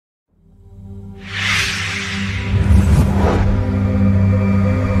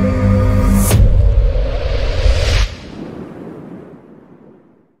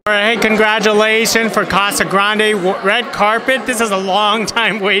congratulations for Casa Grande red carpet. This is a long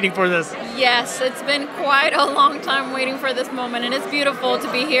time waiting for this. Yes, it's been quite a long time waiting for this moment, and it's beautiful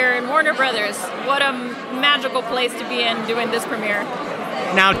to be here in Warner Brothers. What a magical place to be in doing this premiere.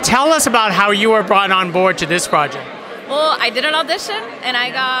 Now tell us about how you were brought on board to this project. Well, I did an audition, and I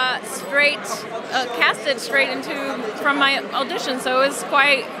got casted straight from my audition, so it was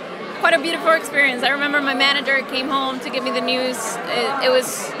quite a beautiful experience. I remember my manager came home to give me the news. It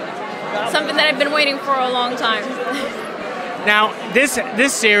was something that I've been waiting for a long time. Now,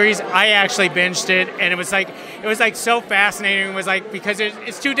 this series, I actually binged it, and it was like so fascinating. It was like, because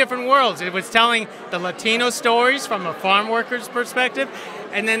it's two different worlds. It was telling the Latino stories from a farm worker's perspective,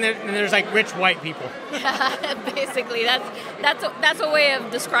 and then there's like rich white people. Yeah, basically, that's a way of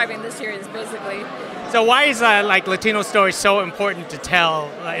describing the series, basically. So why is like Latino stories so important to tell,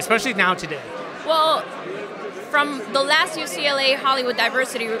 especially now today? Well, from the last UCLA Hollywood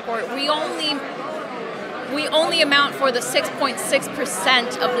Diversity Report, we only amount for the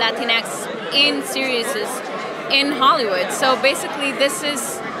 6.6% of Latinx in series in Hollywood. So basically, this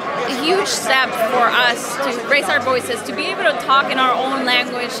is a huge step for us to raise our voices, to be able to talk in our own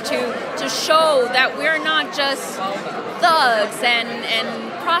language, to show that we're not just thugs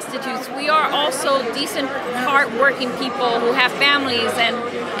and prostitutes. We are also decent, hard-working people who have families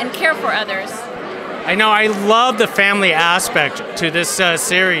and care for others. I know, I love the family aspect to this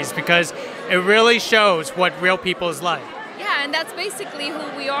series because it really shows what real people is like. Yeah, and that's basically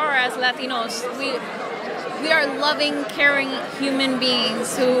who we are as Latinos. We are loving, caring human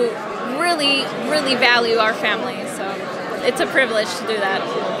beings who really, really value our families. So it's a privilege to do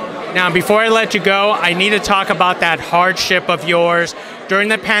that. Now, before I let you go, I need to talk about that hardship of yours during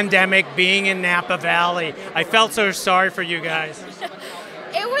the pandemic, being in Napa Valley. I felt so sorry for you guys.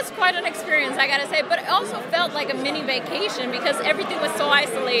 It was quite an experience, I gotta say, but it also felt like a mini vacation because everything was so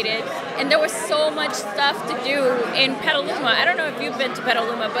isolated and there was so much stuff to do in Petaluma. I don't know if you've been to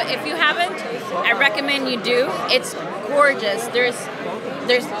Petaluma, but if you haven't, I recommend you do. It's gorgeous. There's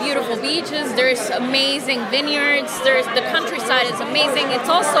beautiful beaches, there's amazing vineyards, the countryside is amazing. It's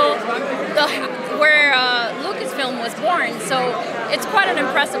also where Lucasfilm was born, so it's quite an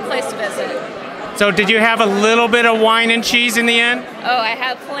impressive place to visit. So did you have a little bit of wine and cheese in the end? Oh, I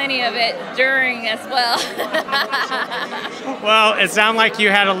had plenty of it during as well. Well, it sounded like you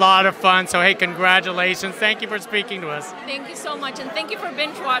had a lot of fun, so hey, congratulations. Thank you for speaking to us. Thank you so much, and thank you for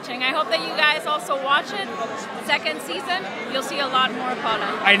binge watching. I hope that you guys also watch it. Second season, you'll see a lot more of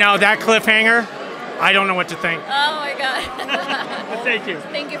Patta. I know, that cliffhanger, I don't know what to think. Oh my God. Thank you.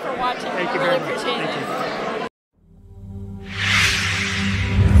 Thank you for watching. Thank you I very really much. appreciate Thank it. you.